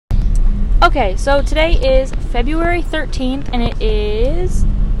Okay, so today is February 13th, and it is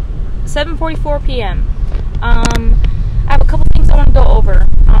 7:44 p.m. I have a couple things I want to go over.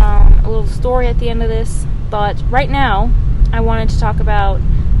 A little story at the end of this, but right now, I wanted to talk about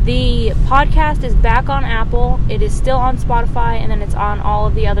the podcast is back on Apple. It is still on Spotify, and then it's on all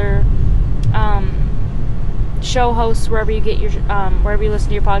of the other show hosts wherever you get your wherever you listen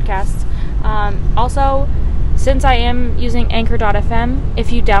to your podcasts. Also, since I am using Anchor.fm,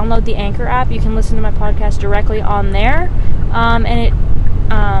 if you download the Anchor app, you can listen to my podcast directly on there, and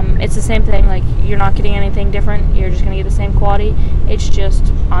it's the same thing. Like, you're not getting anything different. You're just going to get the same quality. It's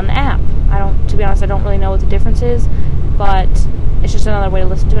just on the app. To be honest, I don't really know what the difference is, but it's just another way to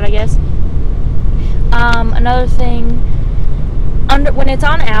listen to it, I guess. Another thing, when it's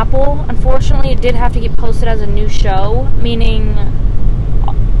on Apple, unfortunately, it did have to get posted as a new show, meaning,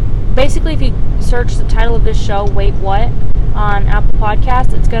 basically, if you search the title of this show, Wait What, on Apple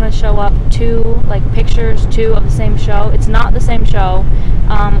Podcasts, it's going to show up pictures of the same show. It's not the same show.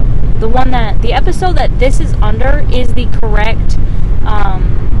 The episode that this is under is the correct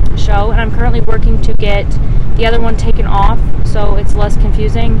show, and I'm currently working to get the other one taken off so it's less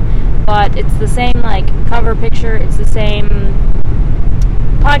confusing, but it's the same, cover picture, it's the same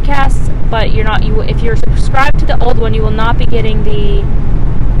podcast, but if you're subscribed to the old one, you will not be getting the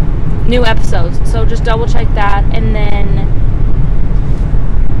new episodes, so just double check that. And then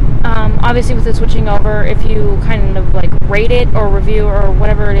obviously with it switching over, if you kind of rate it or review or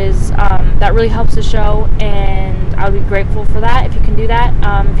whatever it is, that really helps the show, and I would be grateful for that if you can do that.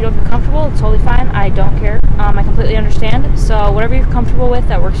 If you don't feel comfortable, it's totally fine. I don't care. I completely understand, so whatever you're comfortable with,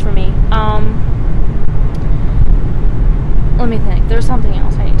 that works for me. Let me think. There's something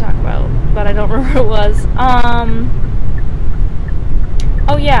else I need to talk about, but I don't remember what it was.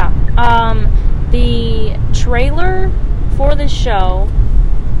 Oh yeah, the trailer for this show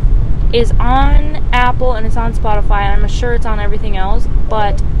is on Apple and it's on Spotify, and I'm sure it's on everything else,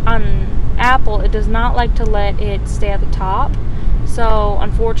 but on Apple it does not like to let it stay at the top. So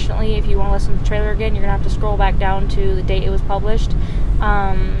unfortunately, if you want to listen to the trailer again, you're going to have to scroll back down to the date it was published.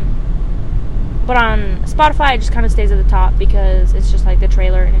 But on Spotify, it just kind of stays at the top because it's just like the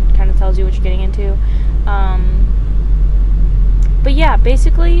trailer and it kind of tells you what you're getting into. But yeah,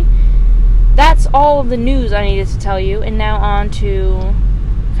 basically, that's all of the news I needed to tell you. And now on to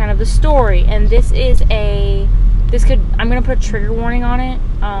kind of the story. And I'm going to put a trigger warning on it.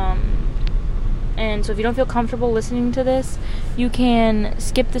 And so if you don't feel comfortable listening to this, you can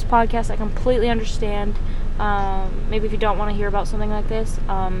skip this podcast. I completely understand. Maybe if you don't want to hear about something like this,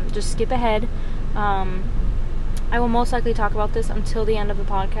 just skip ahead. I will most likely talk about this until the end of the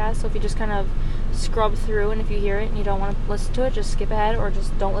podcast, so if you just kind of scrub through and if you hear it and you don't want to listen to it, just skip ahead or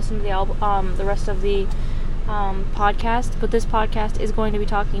just don't listen to the rest of the podcast. But this podcast is going to be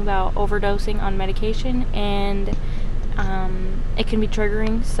talking about overdosing on medication, and it can be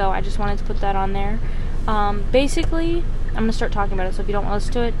triggering, so I just wanted to put that on there. Basically, I'm going to start talking about it, so if you don't want to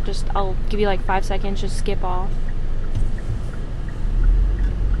listen to it, I'll give you 5 seconds, just skip off.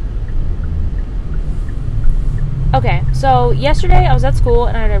 Okay, so yesterday I was at school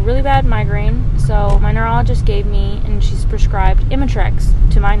and I had a really bad migraine, so my neurologist gave me, and she's prescribed Imitrex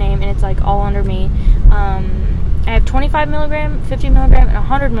to my name, and it's all under me. I have 25 milligram, 50 milligram, and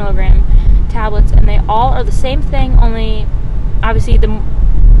 100 milligram tablets, and they all are the same thing, only obviously the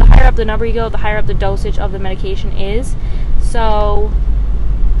higher up the number you go, the higher up the dosage of the medication is. So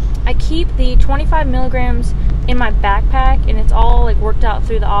I keep the 25 milligrams in my backpack, and it's all worked out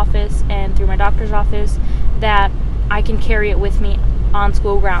through the office and through my doctor's office that I can carry it with me on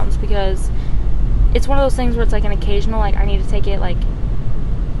school grounds, because it's one of those things where it's an occasional, I need to take it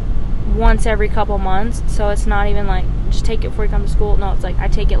once every couple months, so it's not even just take it before you come to school. No, it's I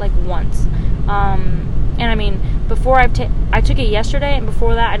take it once. And I mean, before I took it yesterday, and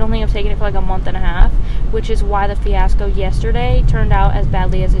before that I don't think I've taken it for a month and a half, which is why the fiasco yesterday turned out as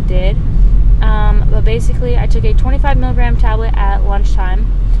badly as it did. But basically, I took a 25 milligram tablet at lunchtime.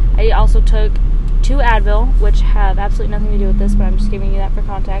 I also took 2 Advil, which have absolutely nothing to do with this, but I'm just giving you that for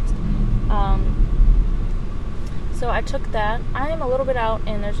context. So I took that. I am a little bit out,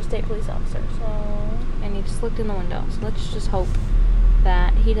 and there's a state police officer, and he just looked in the window, so let's just hope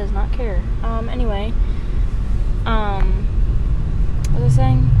that he does not care. Anyway, what was I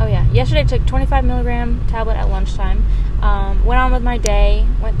saying? Oh yeah, yesterday I took 25 milligram tablet at lunchtime. Went on with my day,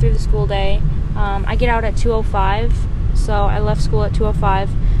 went through the school day. I get out at 2:05, so I left school at 2:05.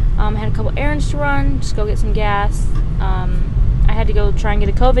 Had a couple errands to run, just go get some gas. I had to go try and get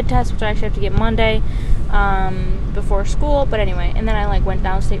a COVID test, which I actually have to get Monday before school. But anyway, and then I went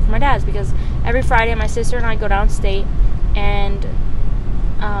downstate for my dad's, because every Friday my sister and I go downstate, and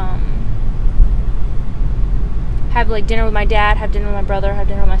like dinner with my dad, have dinner with my brother, have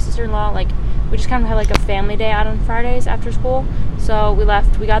dinner with my sister-in-law. Like, we just kind of had like a family day out on Fridays after school. So we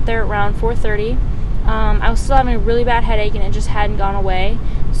left. We got there around 4:30. I was still having a really bad headache, and it just hadn't gone away.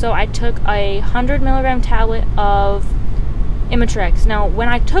 So I took a 100 milligram tablet of Imitrex. Now, when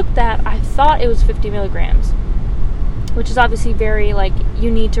I took that, I thought it was 50 milligrams, which is obviously very, like, you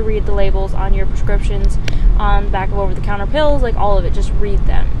need to read the labels on your prescriptions, on the back of over-the-counter pills, like, all of it. Just read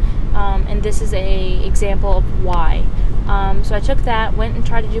them. And this is a example of why. So I took that, went and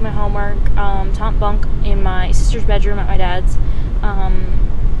tried to do my homework, top bunk in my sister's bedroom at my dad's,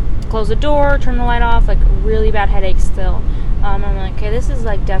 closed the door, turned the light off, like, really bad headache still. I'm like, okay, this is,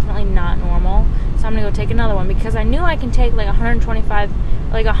 like, definitely not normal, so I'm gonna go take another one, because I knew I can take, like, 125,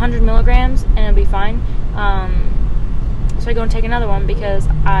 like, 100 milligrams, and it'll be fine. So I go and take another one, because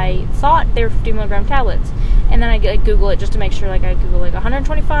I thought they were 50 milligram tablets, and then I like, Google it just to make sure, like, I Google, like,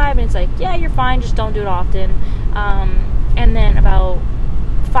 125, and it's like, yeah, you're fine, just don't do it often. And then about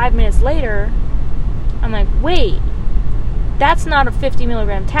 5 minutes later, I'm like, wait, that's not a 50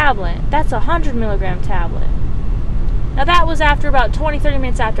 milligram tablet, that's a 100 milligram tablet. Now that was after about 20-30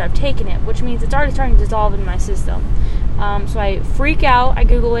 minutes after I've taken it, which means it's already starting to dissolve in my system. So I freak out, I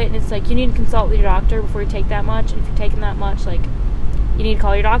Google it, and it's like, you need to consult with your doctor before you take that much, and if you're taking that much, like, you need to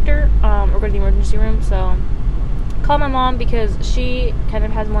call your doctor, or go to the emergency room. So call my mom, because she kind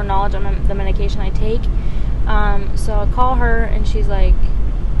of has more knowledge on the medication I take. So I call her, and she's like,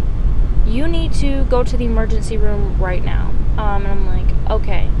 you need to go to the emergency room right now. And I'm like,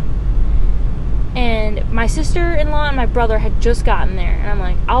 okay. And my sister-in-law and my brother had just gotten there, and I'm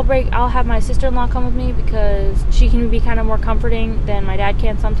like, I'll have my sister-in-law come with me, because she can be kind of more comforting than my dad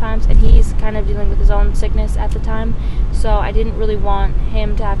can sometimes, and he's kind of dealing with his own sickness at the time, so I didn't really want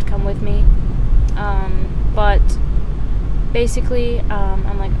him to have to come with me. But basically,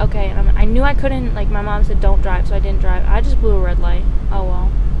 I'm like, okay, and I knew I couldn't, like, my mom said don't drive, so I didn't drive. I just blew a red light. Oh well.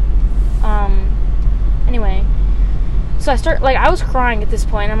 Anyway, so I was crying at this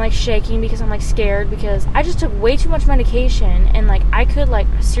point. I'm, like, shaking because I'm, like, scared, because I just took way too much medication, and, like, I could, like,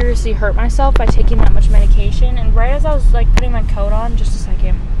 seriously hurt myself by taking that much medication. And right as I was, like, putting my coat on, just a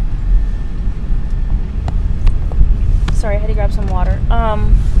second. Sorry, I had to grab some water.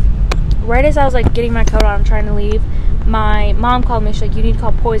 Right as I was, like, getting my coat on and trying to leave, my mom called me. She's like, you need to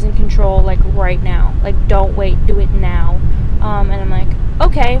call poison control, like, right now. Like, don't wait, do it now. And I'm like,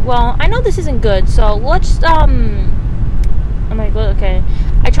 okay, well, I know this isn't good, so let's, I'm like, okay.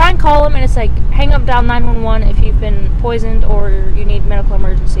 I try and call them, and it's like, hang up, dial 911 if you've been poisoned or you need medical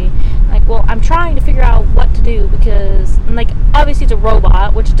emergency. Like, well, I'm trying to figure out what to do, because, like, obviously it's a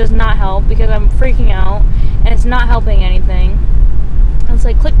robot, which does not help, because I'm freaking out, and it's not helping anything. And it's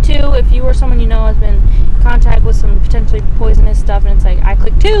like, click 2 if you or someone you know has been in contact with some potentially poisonous stuff, and it's like, I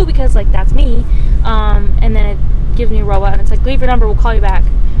click 2 because, like, that's me. And then it gives me a robot, and it's like, leave your number, we'll call you back.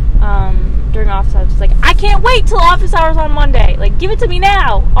 During office hours, it's like, I can't wait till office hours on Monday. Like, give it to me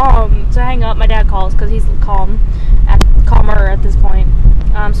now. So I hang up. My dad calls, because he's calmer at this point.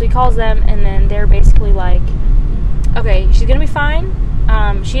 So he calls them, and then they're basically like, okay, she's gonna be fine.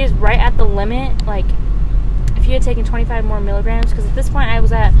 She is right at the limit. Like, if you had taken 25 more milligrams, because at this point I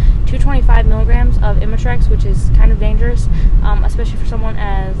was at 225 milligrams of Imitrex, which is kind of dangerous, especially for someone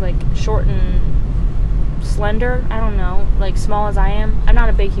as, like, short and slender. I don't know, like, small as I am. I'm not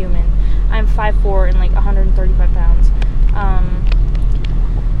a big human. I'm 5'4" and, like, 135 pounds.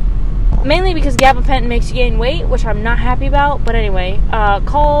 Mainly because gabapentin makes you gain weight, which I'm not happy about. But anyway,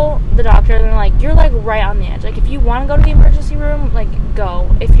 call the doctor, and they're like, you're, like, right on the edge. Like, if you want to go to the emergency room, like,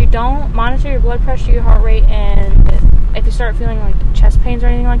 go. If you don't, monitor your blood pressure, your heart rate, and if you start feeling, like, chest pains or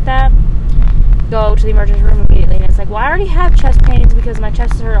anything like that, go to the emergency room immediately. And it's like, well, I already have chest pains because my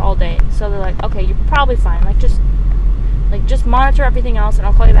chest is hurt all day. So they're like, okay, you're probably fine. Like, just monitor everything else, and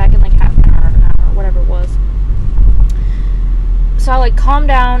I'll call you back in, like, half an hour, whatever it was. So I, like, calm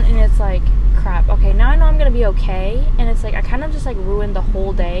down, and it's like, crap, okay, now I know I'm gonna be okay. And it's like, I kind of just, like, ruined the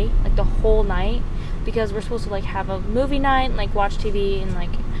whole day, like, the whole night, because we're supposed to, like, have a movie night and, like, watch TV and,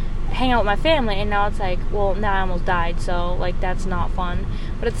 like, hang out with my family. And now it's like, well, now I almost died, so, like, that's not fun.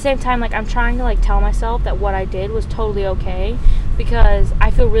 But at the same time, like, I'm trying to, like, tell myself that what I did was totally okay, because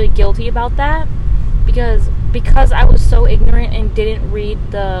I feel really guilty about that, because I was so ignorant and didn't read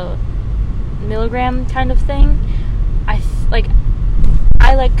the milligram kind of thing.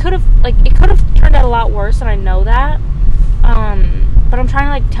 It could have turned out a lot worse, and I know that. But I'm trying to,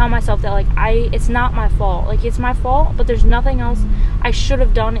 like, tell myself that, like, it's not my fault. Like, it's my fault, but there's nothing else I should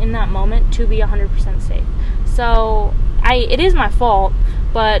have done in that moment to be 100% safe. So, it is my fault,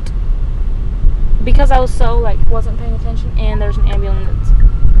 but because I was so, like, wasn't paying attention, and there's an ambulance.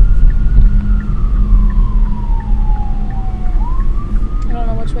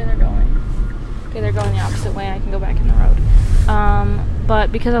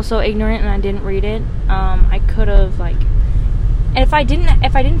 but because I was so ignorant and I didn't read it, I could have, like, and if I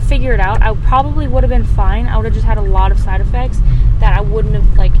didn't figure it out, I probably would have been fine. I would have just had a lot of side effects that I wouldn't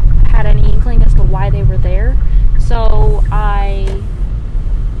have, like, had any inkling as to why they were there. So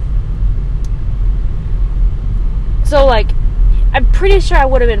I'm pretty sure I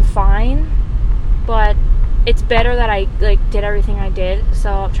would have been fine, but it's better that I, like, did everything I did, so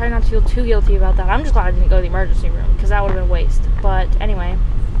I'm trying not to feel too guilty about that. I'm just glad I didn't go to the emergency room, because that would have been a waste. But anyway,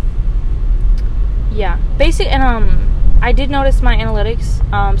 yeah, I did notice my analytics,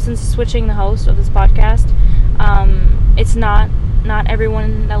 since switching the host of this podcast. It's not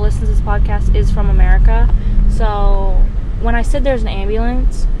everyone that listens to this podcast is from America, so when I said there's an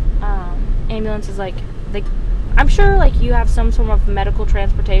ambulance is like, I'm sure, like, you have some sort of medical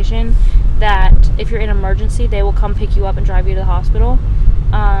transportation that if you're in an emergency, they will come pick you up and drive you to the hospital.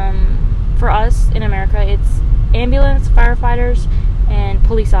 For us in America, it's ambulance, firefighters, and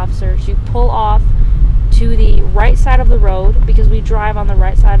police officers. You pull off to the right side of the road, because we drive on the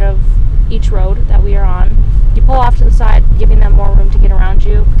right side of each road that we are on. You pull off to the side, giving them more room to get around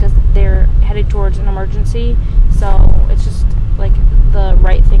you, because they're headed towards an emergency, so it's just, like, the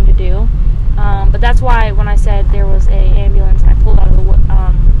right thing to do. But that's why when I said there was a ambulance and I pulled out of the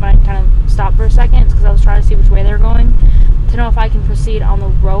when I kind of stopped for a second, it's because I was trying to see which way they were going, to know if I can proceed on the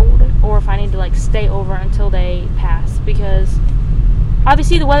road or if I need to, like, stay over until they pass, because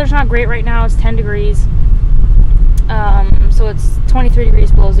obviously the weather's not great right now. It's 10 degrees, so it's 23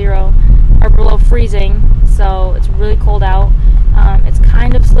 degrees below zero, or below freezing, so it's really cold out. It's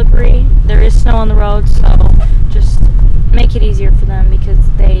kind of slippery. There is snow on the road, so just make it easier for them, because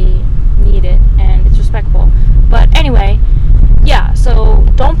they need it, and it's respectful. But anyway, yeah, so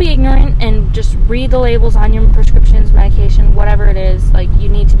don't be ignorant and just read the labels on your prescriptions, medication, whatever it is. Like, you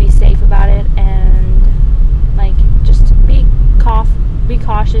need to be safe about it, and, like, just be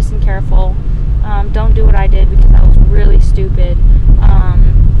cautious and careful. Don't do what I did, because that was really stupid.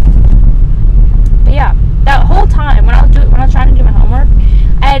 But yeah, that whole time when I was trying to do my homework,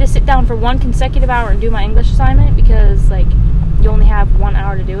 I had to sit down for one consecutive hour and do my English assignment, because, like, you only have 1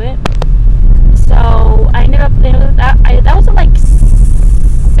 hour to do it. So I ended up, that was at like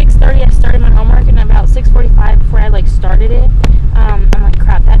 6:30. I started my homework, and about 6:45 before I, like, started it, I'm like,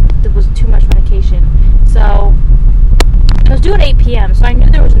 crap, that was too much medication. So I was due at 8 p.m. so I knew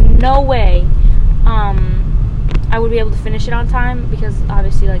there was no way I would be able to finish it on time, because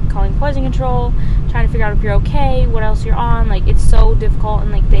obviously, like, calling poison control, trying to figure out if you're okay, what else you're on, like, it's so difficult,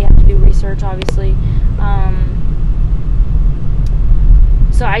 and, like, they have to do research, obviously.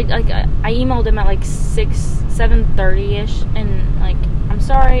 So I emailed him at like 7:30ish, and, like, I'm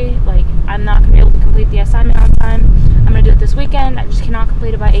sorry, like, I'm not gonna be able to complete the assignment on time. I'm gonna do it this weekend. I just cannot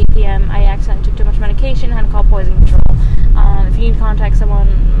complete it by 8 p.m. I accidentally took too much medication, had to call poison control. If you need to contact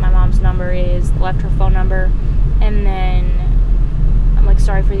someone, my mom's number is, left her phone number, and then I'm like,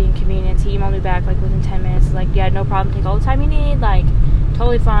 sorry for the inconvenience. He emailed me back, like, within 10 minutes, like, yeah, no problem, take all the time you need, like,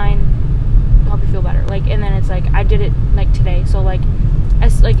 totally fine, help you feel better. Like, and then it's like, I did it, like, today, so, like,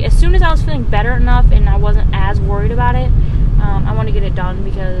 as soon as I was feeling better enough and I wasn't as worried about it, I want to get it done,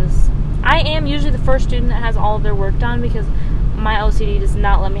 because I am usually the first student that has all of their work done, because my OCD does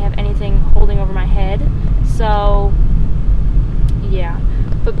not let me have anything holding over my head. So yeah,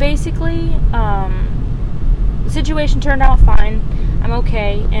 but basically the situation turned out fine. I'm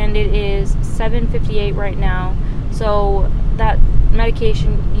okay, and it is 7:58 right now, so that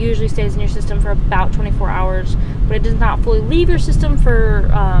medication usually stays in your system for about 24 hours, but it does not fully leave your system for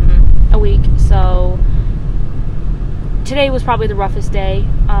a week. So today was probably the roughest day.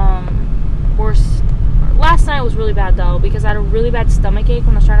 Last night was really bad, though, because I had a really bad stomach ache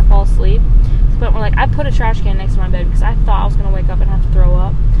when I was trying to fall asleep. But I put a trash can next to my bed, because I thought I was going to wake up and have to throw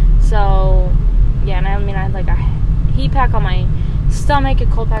up. So yeah, and I had, like, a heat pack on my stomach, a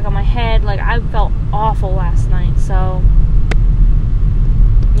cold pack on my head. Like, I felt awful last night. So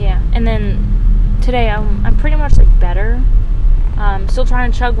yeah, and then today I'm pretty much, like, better. Still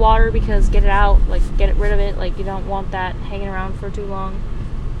trying to chug water, because get it out, like, get rid of it. Like, you don't want that hanging around for too long.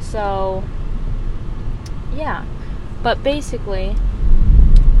 So yeah, but basically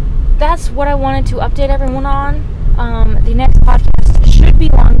that's what I wanted to update everyone on. The next podcast should be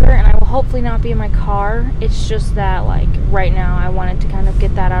longer, and I will hopefully not be in my car. It's just that, like, right now I wanted to kind of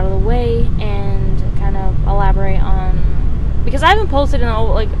get that out of the way and kind of elaborate on, because I haven't posted in,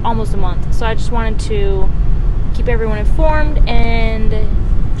 like, almost a month, so I just wanted to keep everyone informed and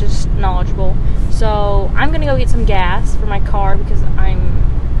just knowledgeable. So I'm gonna go get some gas for my car, because I'm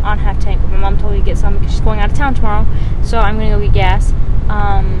on half tank, but my mom told me to get some because she's going out of town tomorrow, so I'm gonna go get gas.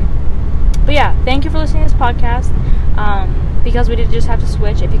 But yeah, thank you for listening to this podcast. because we did just have to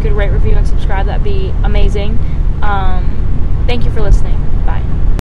switch. If you could rate, review, and subscribe, that'd be amazing. Thank you for listening.